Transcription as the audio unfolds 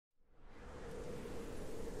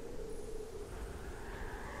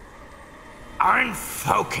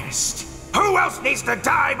unfocused. Who else needs to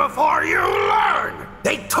die before you learn?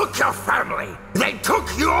 They took your family. They took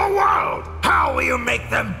your world. How will you make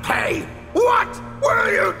them pay? What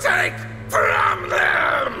will you take from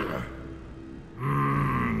them?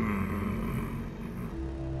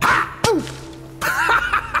 Ha!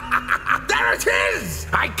 There it is!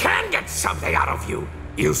 I can get something out of you.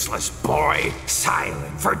 Useless boy,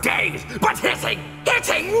 silent for days, but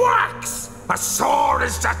hitting works! A sword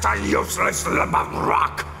is just a useless lump of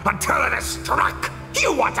rock until it is struck.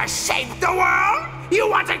 You want to shape the world? You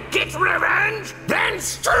want to get revenge? Then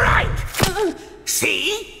strike!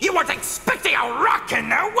 See? You weren't expecting a rock in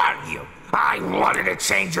there, weren't you? I wanted to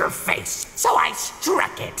change your face, so I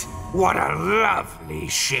struck it. What a lovely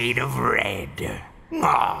shade of red.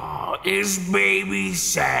 Aw, is baby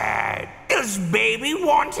sad? Does baby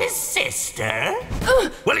want his sister?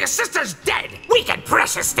 Well, your sister's dead. Weak and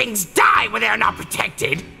precious things die when they're not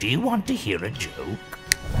protected. Do you want to hear a joke?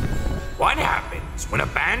 What happens when a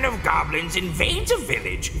band of goblins invades a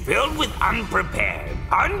village filled with unprepared,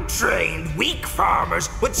 untrained, weak farmers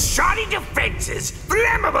with shoddy defenses,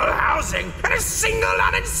 flammable housing, and a single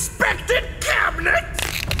uninspected cabinet?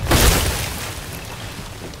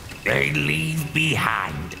 They leave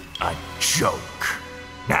behind a joke.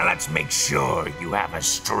 Now let's make sure you have a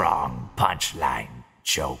strong punchline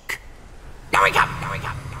joke. Going up, going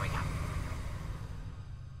up, going up.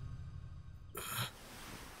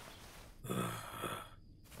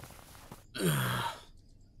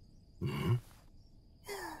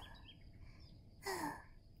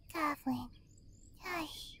 Goblin.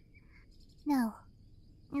 Gosh. No.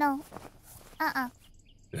 No.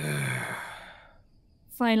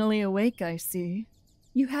 Finally awake, I see.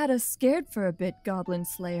 You had us scared for a bit, Goblin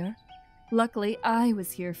Slayer. Luckily, I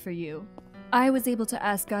was here for you. I was able to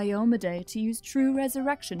ask Iomade to use true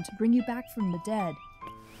resurrection to bring you back from the dead.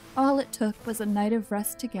 All it took was a night of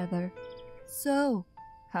rest together. So,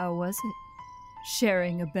 how was it?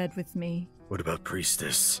 Sharing a bed with me. What about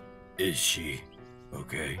Priestess? Is she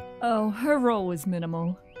okay? Oh, her role was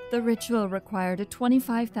minimal. The ritual required a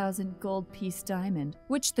 25,000 gold piece diamond,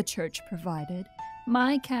 which the church provided,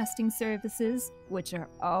 my casting services, which are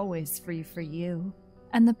always free for you,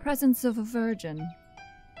 and the presence of a virgin.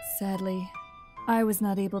 Sadly, I was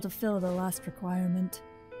not able to fill the last requirement.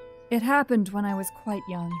 It happened when I was quite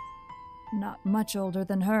young, not much older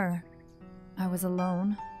than her. I was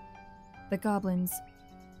alone. The goblins,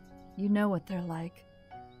 you know what they're like.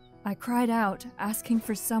 I cried out, asking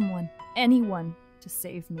for someone, anyone, to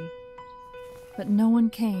save me. But no one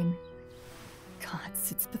came.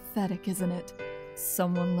 Gods, it's pathetic, isn't it?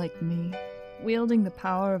 Someone like me, wielding the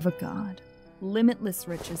power of a god, limitless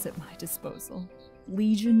riches at my disposal,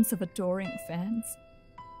 legions of adoring fans.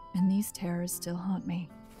 And these terrors still haunt me.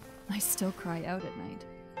 I still cry out at night,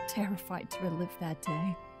 terrified to relive that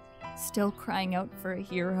day. Still crying out for a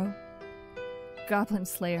hero. Goblin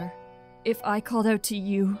Slayer, if I called out to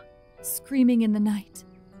you, screaming in the night,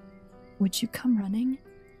 would you come running?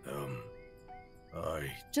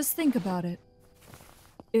 Just think about it.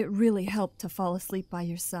 It really helped to fall asleep by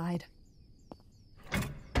your side.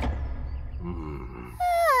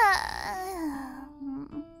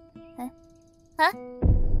 Huh?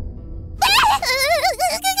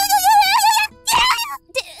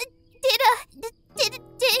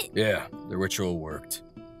 Yeah, the ritual worked.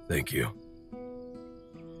 Thank you.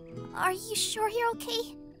 Are you sure you're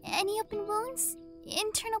okay? Any open wounds?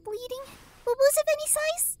 Internal bleeding? Boo-boos of any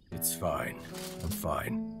size? It's fine. I'm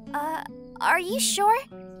fine. Are you sure?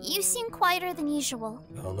 You seem quieter than usual.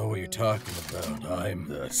 I don't know what you're talking about. I'm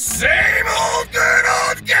the same old good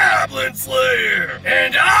old Goblin Slayer!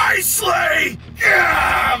 And I slay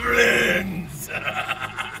goblins!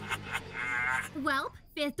 Well,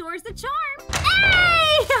 fifth door's the charm. Hey!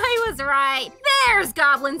 I was right. There's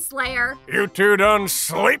Goblin Slayer. You two done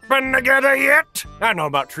sleeping together yet? I know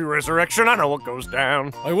about true resurrection. I know what goes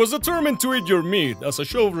down. I was determined to eat your meat as a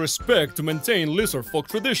show of respect to maintain lizard folk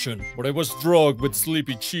tradition, but I was drugged with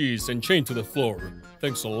sleepy cheese and chained to the floor.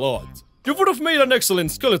 Thanks a lot. You would have made an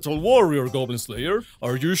excellent skeletal warrior, Goblin Slayer.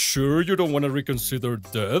 Are you sure you don't want to reconsider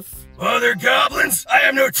death? Other goblins? I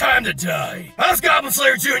have no time to die. How's Goblin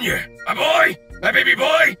Slayer Jr.? My boy? My baby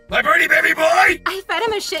boy? My birdie baby boy? I fed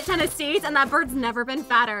him a shit ton of seeds and that bird's never been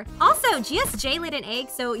fatter. Also, GSJ laid an egg,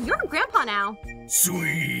 so you're a grandpa now.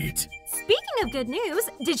 Sweet. Speaking of good news,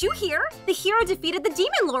 did you hear? The hero defeated the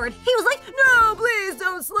demon lord. He was like, no, please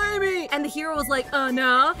don't slay me. And the hero was like,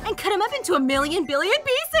 no, and cut him up into 1,000,000,000,000,000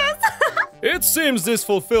 pieces. It seems this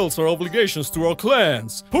fulfills our obligations to our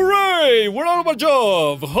clans. Hooray! We're out of a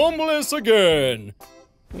job! Homeless again!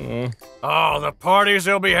 Oh, the parties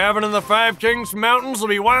they'll be having in the Five Kings Mountains will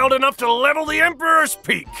be wild enough to level the Emperor's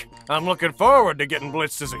Peak. I'm looking forward to getting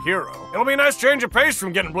blitzed as a hero. It'll be a nice change of pace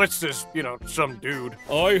from getting blitzed as, you know, some dude.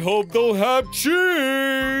 I hope they'll have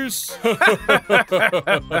cheese!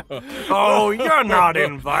 Oh, you're not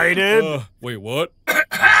invited. Wait, what?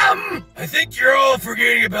 I think you're all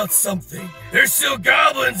forgetting about something. There's still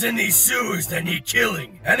goblins in these sewers that need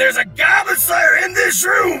killing. And there's a Goblin Slayer in this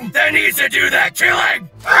room that needs to do that killing!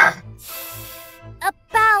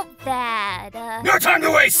 About that, No time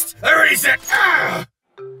to waste! I already said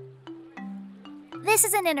this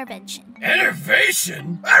is an intervention.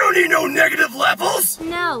 Intervention? I don't need no negative levels!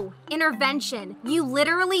 No, intervention. You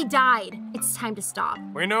literally died. It's time to stop.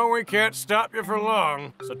 We know we can't stop you for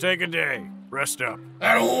long, so take a day. Rest up.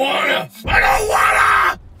 I don't wanna!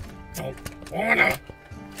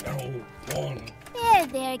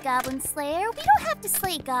 There, Goblin Slayer. We don't have to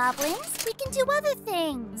slay goblins. We can do other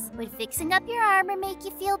things. Would fixing up your armor make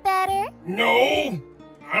you feel better? No!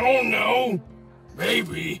 I don't know.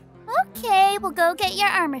 Maybe. Okay, we'll go get your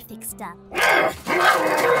armor fixed up.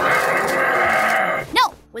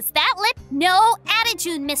 No! Was that lip? No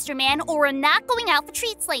attitude, Mr. Man, or we're not going out for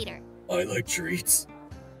treats later. I like treats.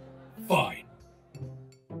 Fine.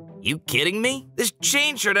 You kidding me? This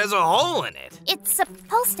chain shirt has a hole in it. It's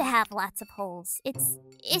supposed to have lots of holes. It's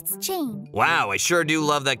chain. Wow, I sure do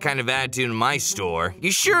love that kind of attitude in my store.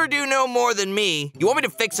 You sure do know more than me. You want me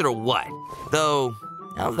to fix it or what? Though,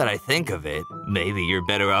 now that I think of it, maybe you're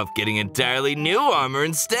better off getting entirely new armor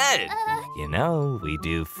instead. You know, we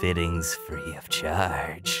do fittings free of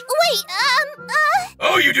charge. Wait,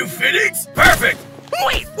 Oh, you do fittings? Perfect!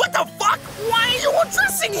 Wait, what the fuck? Why are you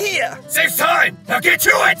undressing here? Saves time! Now get to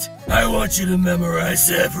it! I want you to memorize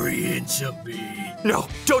every inch of me. No,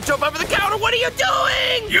 don't jump over the counter. What are you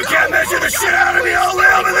doing? You can't measure the shit out of me all the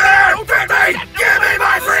way over there! Fitting! Give me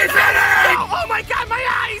my free fitting! Oh my god, my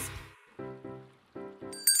eyes!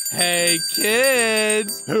 Hey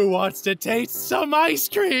kids, who wants to taste some ice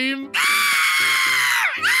cream?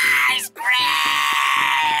 Ice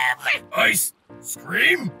cream! Ice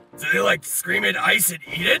cream? Do they like scream at ice and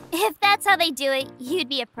eat it? if that's how they do it, you'd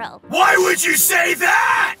be a pro. Why would you say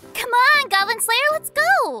that? Come on, Goblin Slayer, let's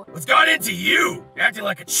go! What's got into you? You're acting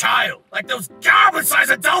like a child, like those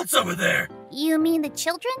goblin-sized adults over there. You mean the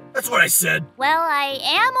children? That's what I said. Well, I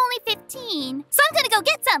am only 15, so I'm gonna go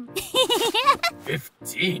get some.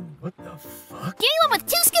 15? What the fuck? Give me one with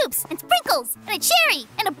 2 scoops, and sprinkles, and a cherry,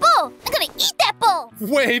 and a bowl. I'm gonna eat that bowl.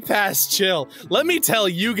 Way past chill. Let me tell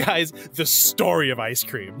you guys the story of ice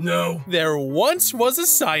cream. No. There once was a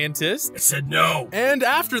scientist, I said no. and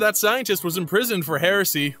after that scientist was imprisoned for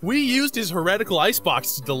heresy, we used his heretical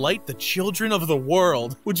icebox to delight the children of the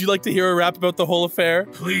world. Would you like to hear a rap about the whole affair?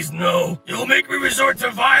 Please no. You'll make me resort to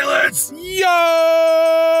violence. Yo!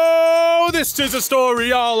 This is a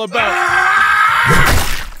story all about...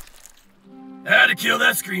 I had to kill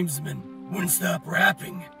that screamsman. Wouldn't stop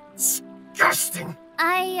rapping. Disgusting.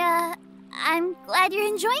 I'm glad you're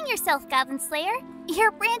enjoying yourself, Goblin Slayer.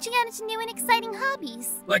 You're branching out into new and exciting hobbies.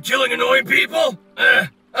 Like killing annoying people? I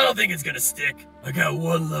don't think it's gonna stick. I got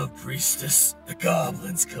one love, priestess. The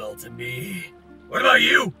goblins call to me. What about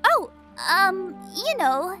you? Oh, you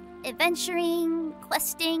know, adventuring,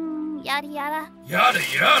 questing, yada yada. Yada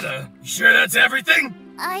yada? You sure that's everything?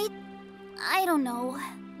 I don't know.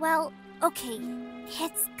 Well, okay,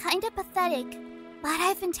 it's kinda pathetic, but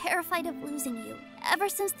I've been terrified of losing you. Ever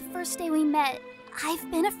since the first day we met,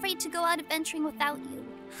 I've been afraid to go out adventuring without you.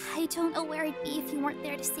 I don't know where I'd be if you weren't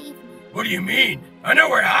there to save me. What do you mean? I know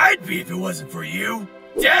where I'd be if it wasn't for you.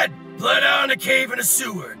 Dead, bled out in a cave in a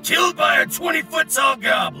sewer, killed by a 20-foot-tall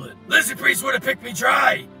goblin. Lizzie Priest would have picked me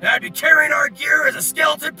dry, and I'd be carrying our gear as a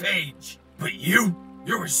skeleton page. But you're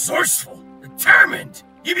resourceful, determined.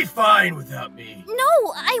 You'd be fine without me.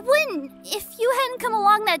 No, I wouldn't. If you hadn't come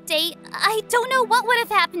along that day, I don't know what would have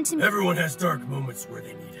happened to me. Everyone has dark moments where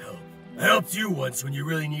they need help. I helped you once when you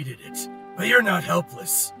really needed it. But you're not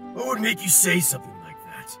helpless. What would make you say something like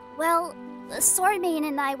that? Well, the Sword Maiden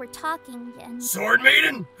and I were talking, and... Sword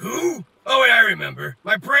Maiden? Who? Oh, wait, I remember.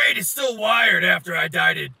 My brain is still wired after I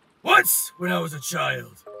died it. Once, when I was a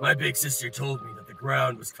child, my big sister told me that the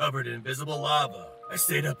ground was covered in invisible lava. I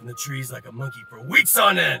stayed up in the trees like a monkey for weeks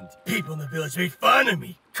on end. People in the village made fun of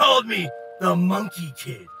me, called me the Monkey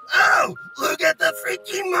Kid. Oh, look at the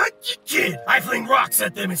freaking Monkey Kid! I fling rocks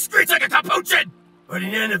at them and screech like a capuchin! But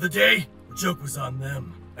in the end of the day, the joke was on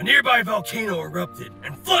them. A nearby volcano erupted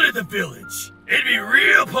and flooded the village. It'd be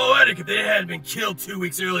real poetic if they hadn't been killed 2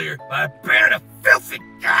 weeks earlier by a band of filthy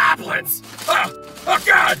goblins! Oh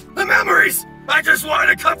God, the memories! I just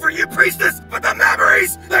wanted to comfort you, priestess, but the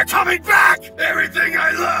memories, they're coming back! Everything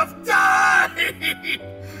I love died!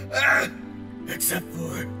 Except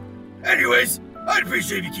for... Anyways, I'd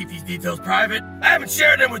appreciate if you keep these details private. I haven't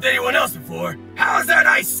shared them with anyone else before. How's that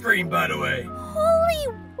ice cream, by the way? Holy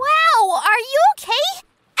wow, are you okay?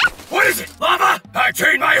 What is it, lava? I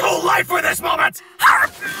trained my whole life for this moment!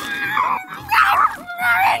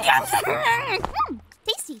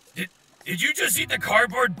 Tasty. Did you just eat the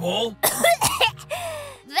cardboard bowl?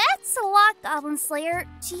 That's a lot, Goblin Slayer.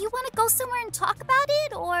 Do you want to go somewhere and talk about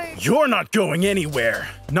it, or...? You're not going anywhere.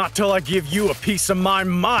 Not till I give you a piece of my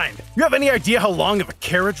mind. You have any idea how long of a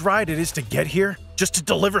carriage ride it is to get here? Just to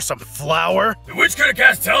deliver some flour? The witch could have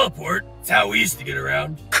cast teleport. It's how we used to get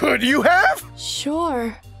around. Could you have?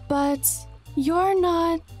 Sure, but you're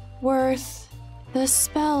not worth the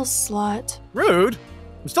spell slot. Rude.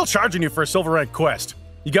 I'm still charging you for a silver rank quest.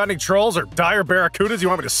 You got any trolls or dire barracudas you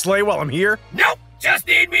want me to slay while I'm here? Nope! Just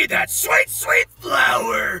need me that sweet, sweet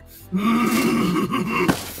flour!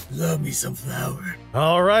 Love me some flour.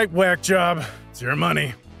 All right, whack job. It's your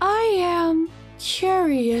money. I am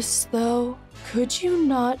curious, though. Could you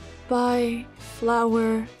not buy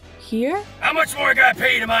flour here? How much more I gotta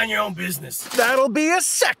pay you to mind your own business? That'll be a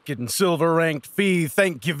second silver ranked fee,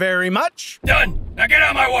 thank you very much. Done! Now get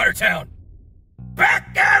out of my water town!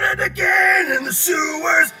 Back at it again in the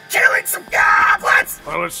sewers, killing some goblins!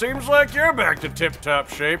 Well, it seems like you're back to tip-top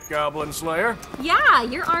shape, Goblin Slayer. Yeah,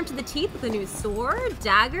 you're armed to the teeth with a new sword,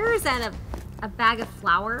 daggers, and a bag of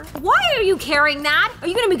flour. Why are you carrying that? Are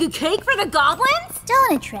you gonna make a cake for the goblins?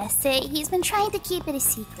 Don't address it. He's been trying to keep it a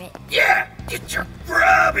secret. Yeah! Get your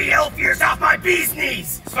grubby elf ears off my bee's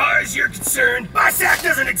knees! As far as you're concerned, my sack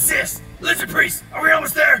doesn't exist! Listen, priest, are we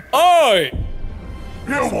almost there? Aye!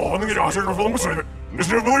 What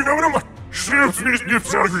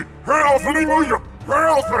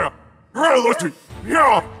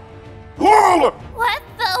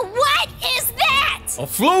is that? A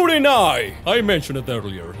floating eye! I mentioned it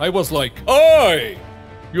earlier. I was like, aye!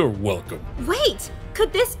 You're welcome. Wait,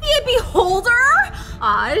 could this be a beholder?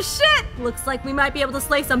 Ah, shit! Looks like we might be able to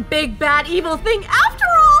slay some big, bad, evil thing after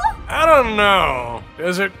all! I don't know.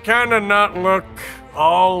 Does it kinda not look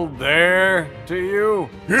all there to you?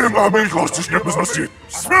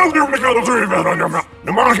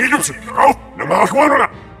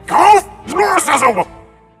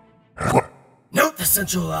 Note the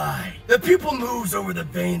central eye. The pupil moves over the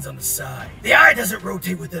veins on the side. The eye doesn't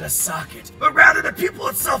rotate within a socket, but rather the pupil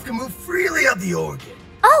itself can move freely of the organ.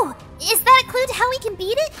 Oh, is that a clue to how we can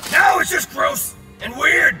beat it? No, it's just gross and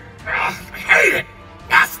weird. Ugh, I hate it.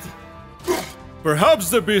 Nasty. Perhaps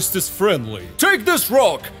the beast is friendly. Take this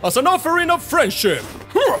rock as an offering of friendship.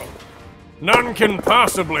 None can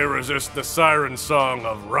possibly resist the siren song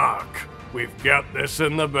of rock. We've got this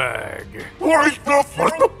in the bag.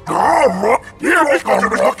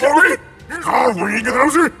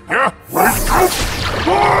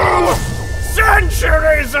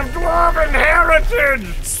 Centuries of dwarven heritage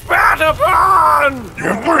spat upon!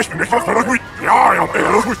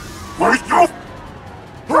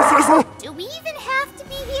 Do we even have to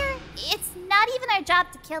be here? It's not even our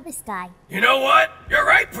job to kill this guy. You know what? You're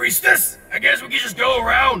right, priestess. I guess we can just go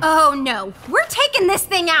around. Oh no, we're taking this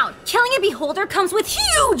thing out. Killing a beholder comes with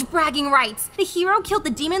huge bragging rights. The hero killed the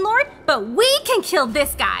demon lord, but we can kill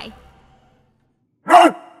this guy.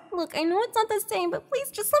 Look, I know it's not the same, but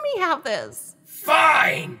please just let me have this.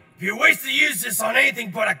 Fine. If you waste to use this on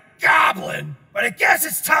anything but a goblin, but I guess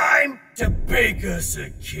it's time to bake us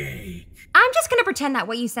a cake. I'm just gonna pretend that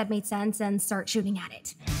what you said made sense and start shooting at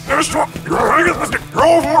it. Your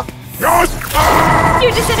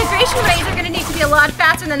disintegration rays are gonna need to be a lot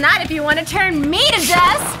faster than that if you want to turn me to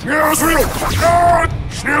dust. There,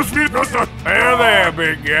 there,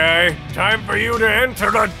 big guy. Time for you to enter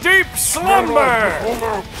a deep slumber!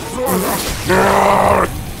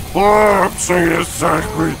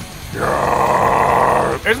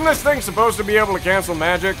 Isn't this thing supposed to be able to cancel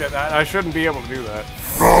magic? I shouldn't be able to do that.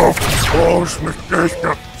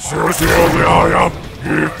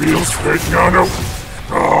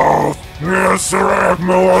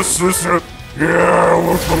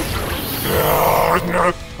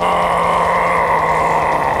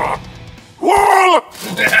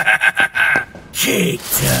 Cake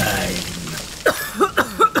time.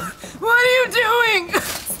 What are you doing?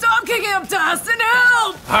 Stop kicking up dust and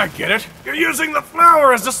help! I get it. You're using the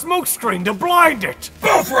flower as a smokescreen to blind it.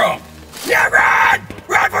 Both wrong. Yeah, run!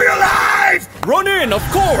 Run for your lives! Run in, of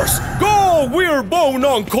course! Go, we're bone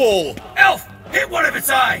uncle! Elf, hit one of its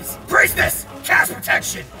eyes. Priestess, cast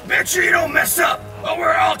protection. Make sure you don't mess up, or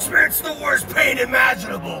we're all experiencing the worst pain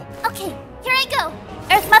imaginable. Okay, here I go.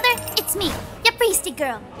 Earth Mother, it's me. Priesty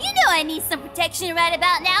girl, you know I need some protection right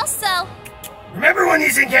about now, so... Remember when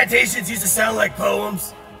these incantations used to sound like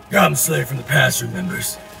poems? Goblin Slayer from the past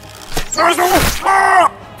remembers.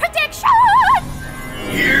 Protection!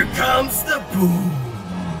 Here comes the boom.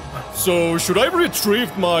 So, should I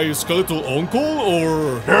retrieve my skeletal uncle,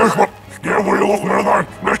 or...? There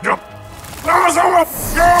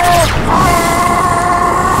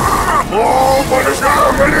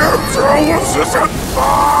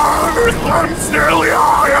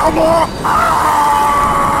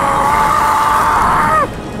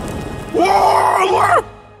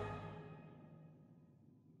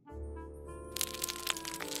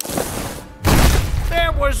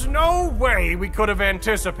was no way we could have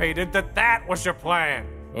anticipated that was your plan.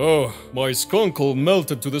 Oh, my skunkle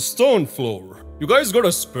melted to the stone floor. You guys got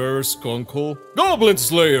a spare skunkle? Goblin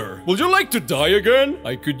Slayer, would you like to die again?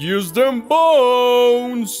 I could use them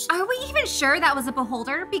bones! Are we even sure that was a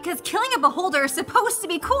beholder? Because killing a beholder is supposed to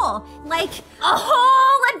be cool. Like, a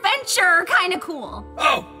whole adventure kind of cool.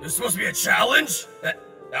 Oh, there's supposed to be a challenge? That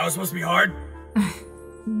was supposed to be hard?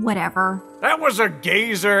 Whatever. That was a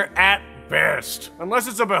gazer at best. Unless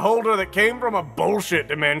it's a beholder that came from a bullshit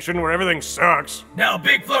dimension where everything sucks. Now a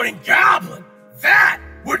big floating goblin! That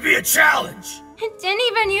would be a challenge! It didn't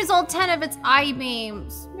even use all 10 of its eye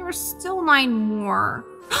beams. There were still 9 more.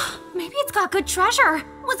 Maybe it's got good treasure.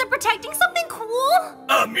 Was it protecting something cool?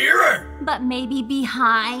 A mirror! But maybe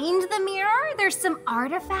behind the mirror, there's some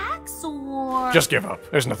artifacts, or... Just give up.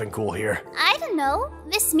 There's nothing cool here. I don't know.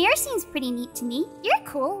 This mirror seems pretty neat to me. You're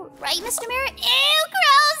cool, right, Mr. Mirror? Ew,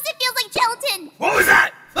 gross! It feels like gelatin! What was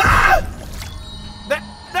that? Ah!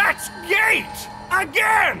 That's gate!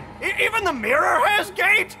 Again! Even the mirror has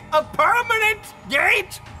gate? A permanent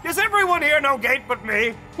gate? Does everyone here know gate but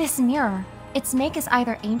me? This mirror, its make is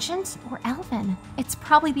either ancient or elven. It's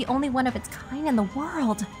probably the only one of its kind in the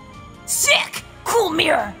world. Sick! Cool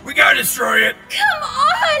mirror! We gotta destroy it! Come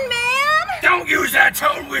on, man! Don't use that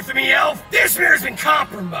tone with me, elf! This mirror's been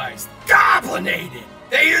compromised! Goblinated!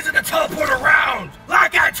 They use it to teleport around!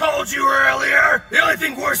 Like I told you earlier! The only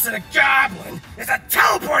thing worse than a goblin is a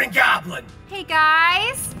teleporting goblin! Hey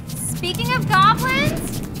guys, speaking of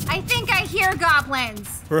goblins, I think I hear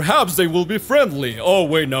goblins. Perhaps they will be friendly. Oh,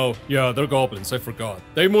 wait, no. Yeah, they're goblins, I forgot.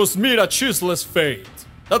 They must meet a cheeseless fate.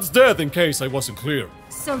 That's death in case I wasn't clear.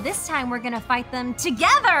 So this time we're gonna fight them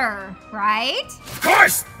together, right? Of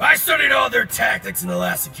course! I studied all their tactics in the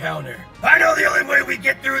last encounter. I know the only way we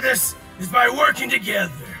get through this is by working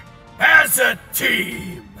together. As a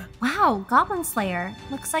team. Wow, Goblin Slayer.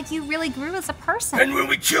 Looks like you really grew as a person. And when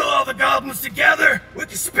we kill all the goblins together, we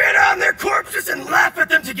can spit on their corpses and laugh at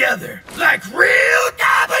them together. Like real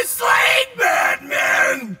goblin slaying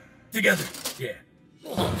madmen! Together, yeah.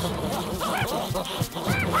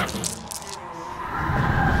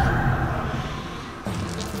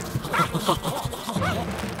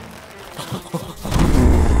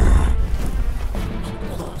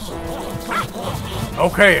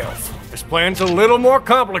 Okay, Elf. This plan's a little more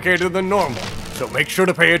complicated than normal, so make sure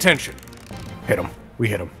to pay attention. Hit them. We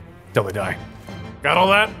hit them. Till they die. Got all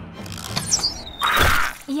that?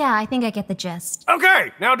 Yeah, I think I get the gist.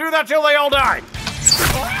 Okay, now do that till they all die.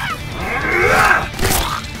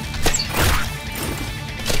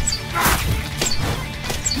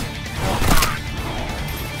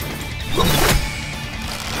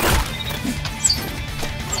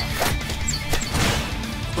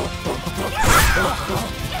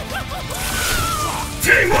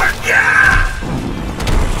 Teamwork, yeah!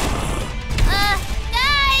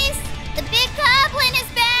 Guys! The big goblin is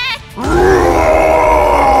back!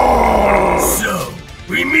 So,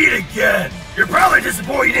 we meet again. You're probably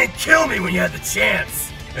disappointed you didn't kill me when you had the chance.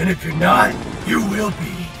 And if you're not, you will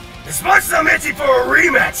be. As much as I'm itching for a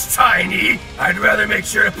rematch, Tiny, I'd rather make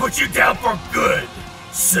sure to put you down for good.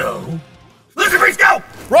 So, let's go!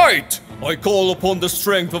 Right! I call upon the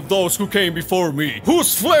strength of those who came before me,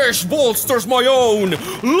 whose flesh bolsters my own!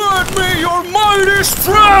 Lend me your mighty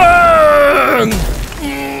strength!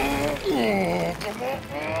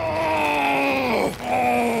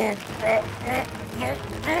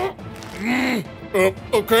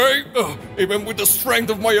 Okay, even with the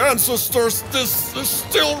strength of my ancestors, this is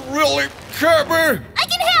still really cabby! I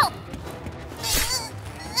can help!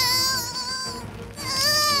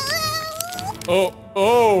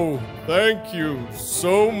 Oh, thank you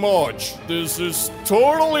so much. This is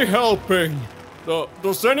totally helping.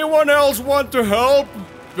 Does anyone else want to help?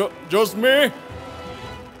 Just me?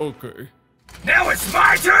 Okay. Now it's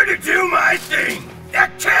my turn to do my thing! The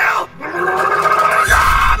kill Goblin!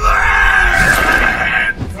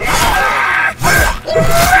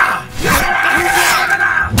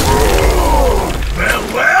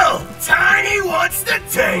 Well, Tiny one!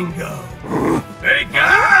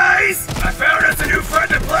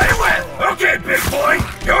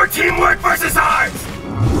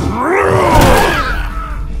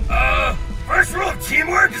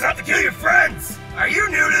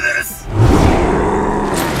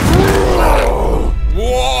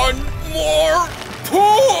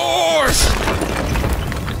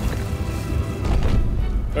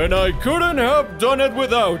 and I couldn't have done it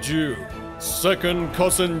without you. Second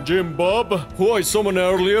cousin Jim Bob, who I summoned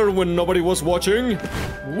earlier when nobody was watching.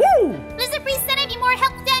 Woo! Blizzard Priest said I need more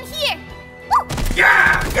help down here. Woo!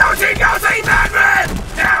 Yeah! Go team, Batman!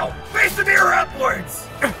 Now, face the mirror upwards!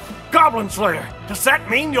 Goblin Slayer, does that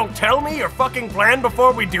mean you'll tell me your fucking plan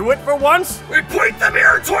before we do it for once? We point the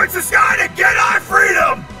mirror towards the sky to get our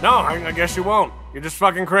freedom! No, I guess you won't. You're just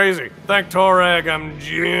fucking crazy. Thank Torag, I'm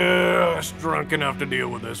just drunk enough to deal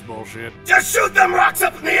with this bullshit. Just shoot them rocks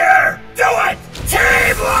up in the air! Do it!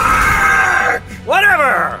 Teamwork!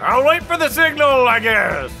 Whatever! I'll wait for the signal, I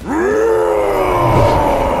guess.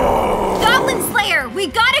 Goblin Slayer, we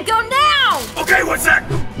gotta go now! Okay, one sec!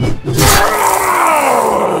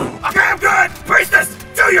 Okay, I'm good! Priestess,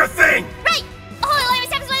 do your thing! Right! Holy light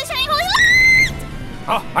is happening, shining holy light!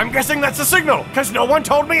 Oh, I'm guessing that's the signal, because no one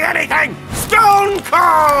told me anything! Stone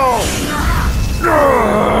Cold!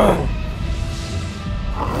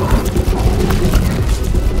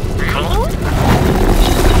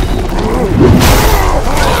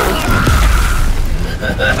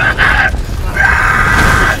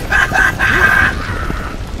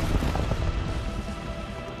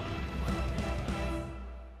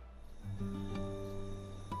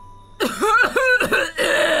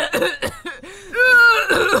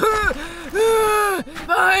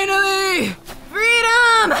 Finally!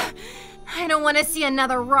 Freedom! I don't want to see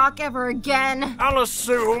another rock ever again. I'll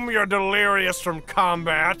assume you're delirious from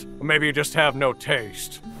combat. Or maybe you just have no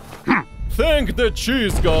taste. Thank the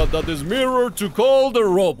cheese god that is mirrored to call the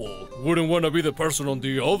rubble. Wouldn't want to be the person on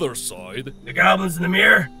the other side. The goblins in the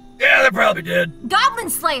mirror? Yeah, they're probably dead. Goblin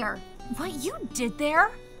Slayer, what you did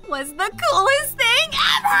there was the coolest thing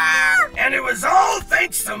ever! And it was all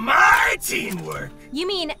thanks to my teamwork. You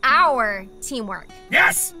mean our teamwork?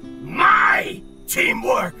 Yes, my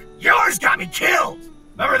teamwork. Yours got me killed.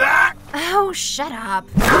 Remember that? Oh, shut up.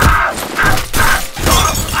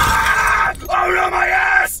 Oh no, my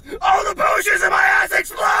ass! All the potions in my ass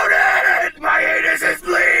exploded! My anus is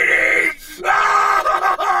bleeding!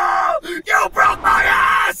 Oh, you broke my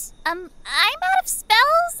ass! I'm out of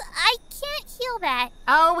spells. I can't heal that.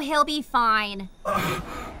 Oh, he'll be fine.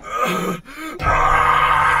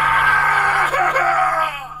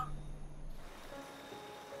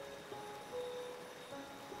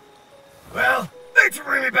 Well, thanks for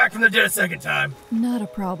bringing me back from the dead a second time. Not a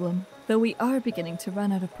problem. Though we are beginning to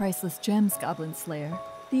run out of priceless gems, Goblin Slayer.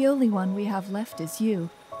 The only one we have left is you.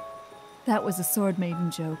 That was a Sword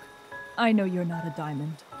Maiden joke. I know you're not a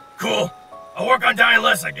diamond. Cool. I'll work on dying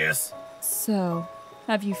less, I guess. So,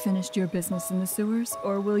 have you finished your business in the sewers,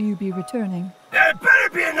 or will you be returning? That better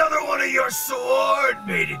be another one of your Sword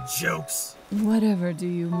Maiden jokes. Whatever do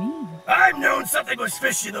you mean? I've known something was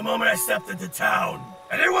fishy the moment I stepped into town.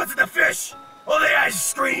 And it wasn't the fish, or the ice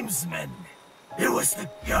screamsmen. It was the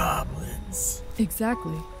goblins.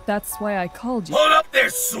 Exactly. That's why I called you. Hold up there,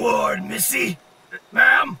 sword, missy.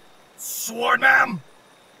 Ma'am? Sword, ma'am?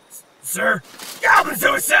 Sir? Goblins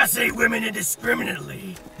don't assassinate women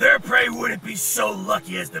indiscriminately. Their prey wouldn't be so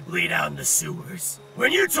lucky as to bleed out in the sewers.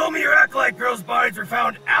 When you told me your acolyte girls' bodies were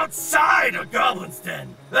found outside a goblin's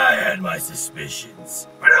den, I had my suspicions.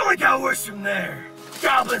 But it only got worse from there.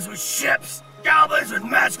 Goblins with ships, goblins with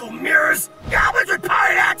magical mirrors, goblins with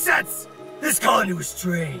pirate accents! This colony was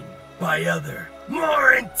trained by other,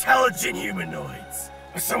 more intelligent humanoids.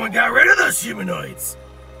 But someone got rid of those humanoids.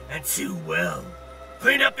 And too well.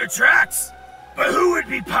 Cleaned up their tracks. But who would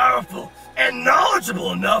be powerful and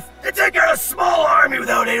knowledgeable enough to take out a small army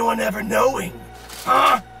without anyone ever knowing?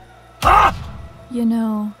 Huh? Huh? You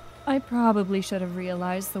know, I probably should have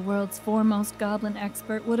realized the world's foremost goblin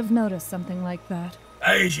expert would have noticed something like that.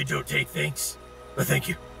 I usually don't take thanks, but thank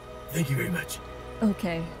you. Thank you very much.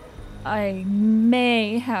 Okay, I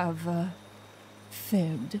may have,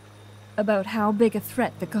 fibbed about how big a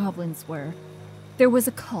threat the goblins were. There was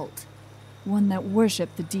a cult, one that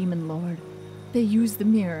worshipped the Demon Lord. They used the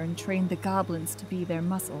mirror and trained the goblins to be their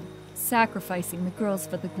muscle, sacrificing the girls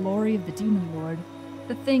for the glory of the Demon Lord.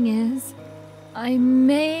 The thing is, I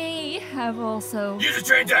may have also... Use a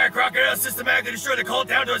trained dire crocodile systematically destroy the cult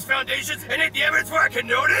down to its foundations and hit the evidence where I can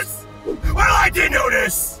notice? Well, I did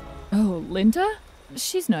notice! Oh, Linda?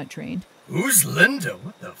 She's not trained. Who's Linda?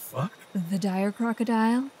 What the fuck? The dire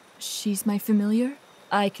crocodile? She's my familiar.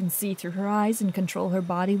 I can see through her eyes and control her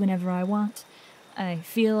body whenever I want. I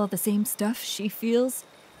feel all the same stuff she feels.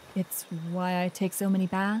 It's why I take so many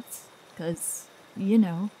baths. 'Cause, you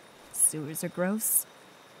know, sewers are gross.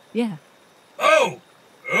 Yeah. Oh!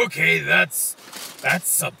 Okay, that's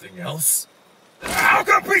something else. How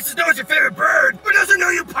come Priestess knows your favorite bird, but doesn't know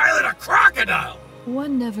you pilot a crocodile?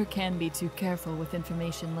 One never can be too careful with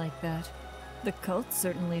information like that. The cult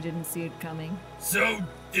certainly didn't see it coming. So,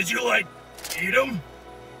 did you, like, eat him?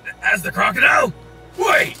 As the crocodile?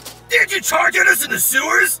 Wait, did you charge at us in the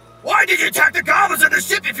sewers? Why did you attack the goblins on the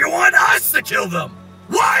ship if you want us to kill them?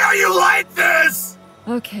 Why are you like this?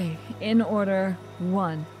 Okay, in order.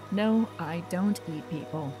 1. No, I don't eat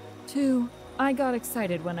people. 2. I got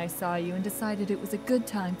excited when I saw you and decided it was a good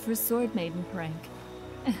time for a sword maiden prank.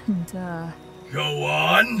 And, Go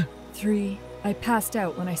on. 3. I passed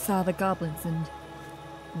out when I saw the goblins and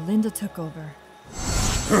Linda took over.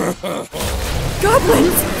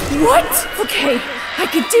 Goblins? What? Okay, I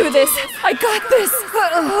can do this. I got this.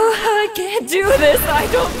 I can't do this. I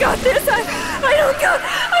don't got this. I don't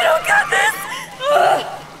got this.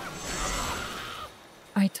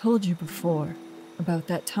 I told you before about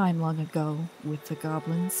that time long ago with the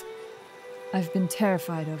goblins. I've been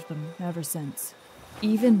terrified of them ever since.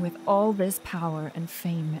 Even with all this power and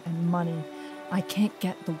fame and money, I can't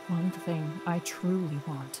get the one thing I truly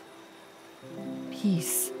want.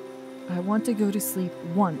 Peace. I want to go to sleep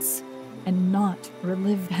once and not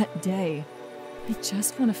relive that day. I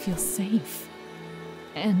just want to feel safe.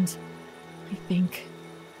 And I think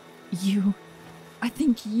you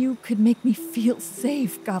could make me feel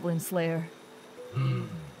safe, Goblin Slayer.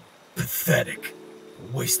 Pathetic.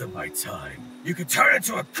 A waste of my time. You could turn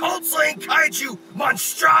into a cult-slaying kaiju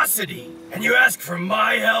monstrosity, and you ask for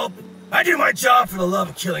my help? I do my job for the love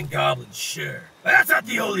of killing goblins, sure. But that's not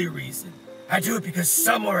the only reason. I do it because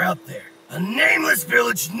somewhere out there, a nameless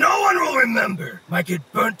village no one will remember might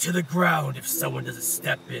get burnt to the ground if someone doesn't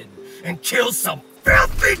step in and kill some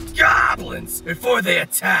filthy goblins before they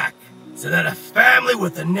attack, so that a family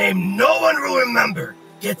with a name no one will remember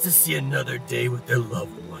gets to see another day with their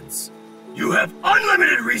loved ones. You have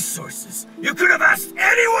unlimited resources. You could have asked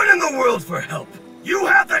anyone in the world for help. You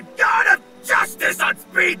have the god of justice on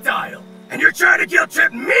speed dial, and you're trying to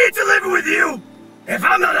guilt-trip me to live with you? If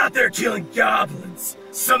I'm not out there killing goblins,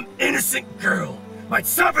 some innocent girl might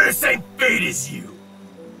suffer the same fate as you.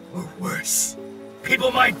 Or worse,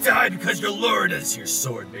 people might die because you're lured as your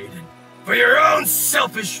sword maiden, for your own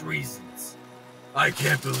selfish reasons. I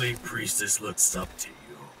can't believe Priestess looks up to you.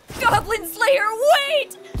 Goblin Slayer,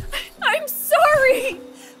 wait! I'm sorry!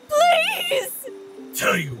 Please!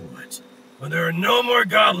 Tell you what, when there are no more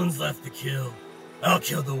goblins left to kill, I'll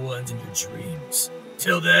kill the ones in your dreams.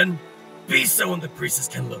 Till then, be someone the priestess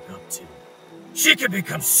can look up to. She can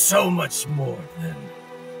become so much more than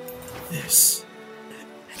this.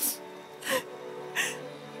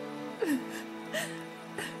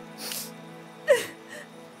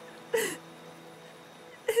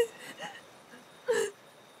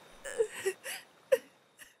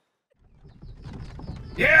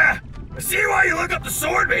 Yeah, I see why you look up the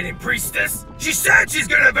sword maiden, priestess. She said she's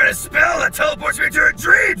gonna invent a spell that teleports me to her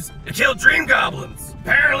dreams to kill dream goblins.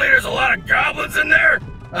 Apparently there's a lot of goblins in there.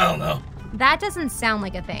 I don't know. That doesn't sound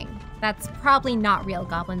like a thing. That's probably not real,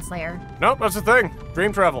 Goblin Slayer. Nope, that's the thing.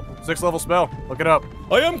 Dream travel. 6th level spell. Look it up.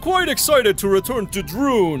 I am quite excited to return to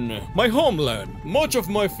Droon, my homeland. Much of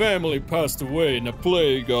my family passed away in a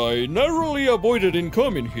plague. I narrowly avoided in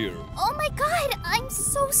coming here. Oh my god, I'm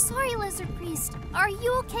so sorry, Lizard Priest. Are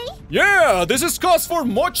you okay? Yeah, this is cause for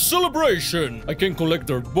much celebration. I can collect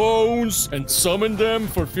their bones and summon them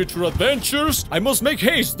for future adventures. I must make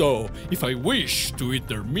haste though, if I wish to eat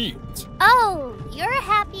their meat. Oh, you're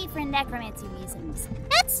happy for necromancy reasons.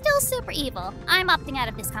 That's still super evil. I'm opting out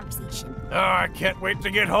of this conversation. Oh, I can't wait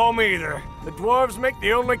to get home either. The dwarves make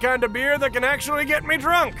the only kind of beer that can actually get me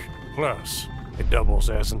drunk. Plus, it doubles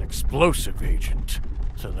as an explosive agent,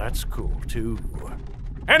 so that's cool too.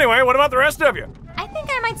 Anyway, what about the rest of you? I think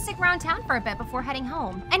I might stick around town for a bit before heading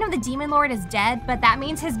home. I know the Demon Lord is dead, but that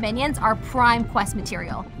means his minions are prime quest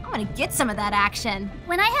material. I'm gonna get some of that action.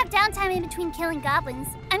 When I have downtime in between killing goblins,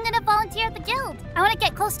 I'm gonna volunteer at the guild. I wanna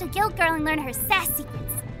get close to Guild Girl and learn her sass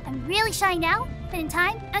secrets. I'm really shy now, but in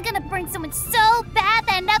time, I'm gonna burn someone so bad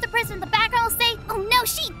that another person in the background will say, "Oh no,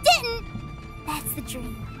 she didn't!" That's the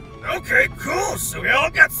dream. Okay, cool, so we all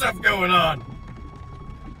got stuff going on.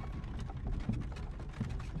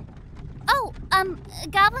 Oh,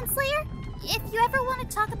 Goblin Slayer? If you ever want to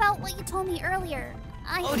talk about what you told me earlier,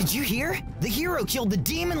 Oh, did you hear? The hero killed the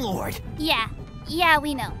Demon Lord! Yeah,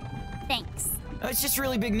 we know. Thanks. It's just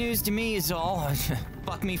really big news to me is all.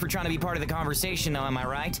 Fuck me for trying to be part of the conversation now, am I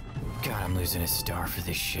right? God, I'm losing a star for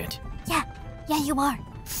this shit. Yeah, you are.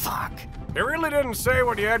 Fuck. You really didn't say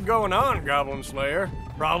what you had going on, Goblin Slayer.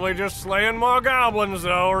 Probably just slaying more goblins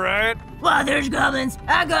though, right? Why, there's goblins.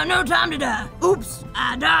 I got no time to die. Oops,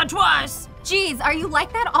 I died twice. Jeez, are you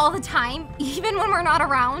like that all the time, even when we're not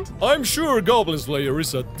around? I'm sure Goblin Slayer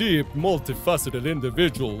is a deep, multifaceted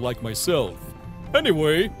individual like myself.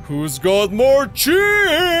 Anyway, who's got more cheers?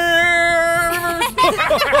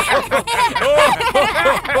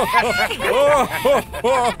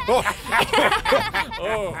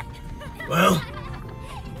 Well,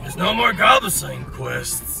 there's no more Goblin Slaying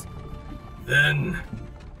quests. Then...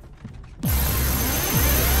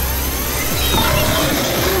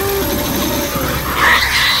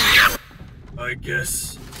 I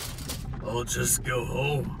guess I'll just go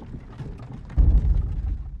home.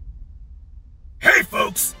 Hey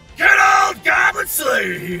folks, good old Goblin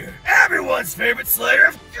Slayer here! Everyone's favorite slayer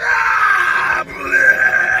of goblins!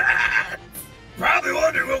 Probably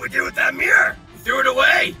wondering what we did with that mirror. We threw it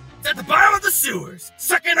away. It's at the bottom of the sewers,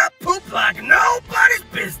 sucking up poop like nobody's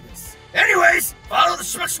business. Anyways, follow the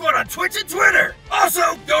Schmuck Squad on Twitch and Twitter. Also,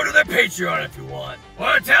 go to their Patreon if you want.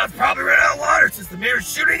 Watertown's probably run out of water since the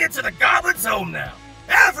mirror's shooting into the Goblins' home now.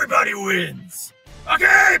 Everybody wins!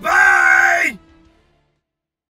 Okay, bye!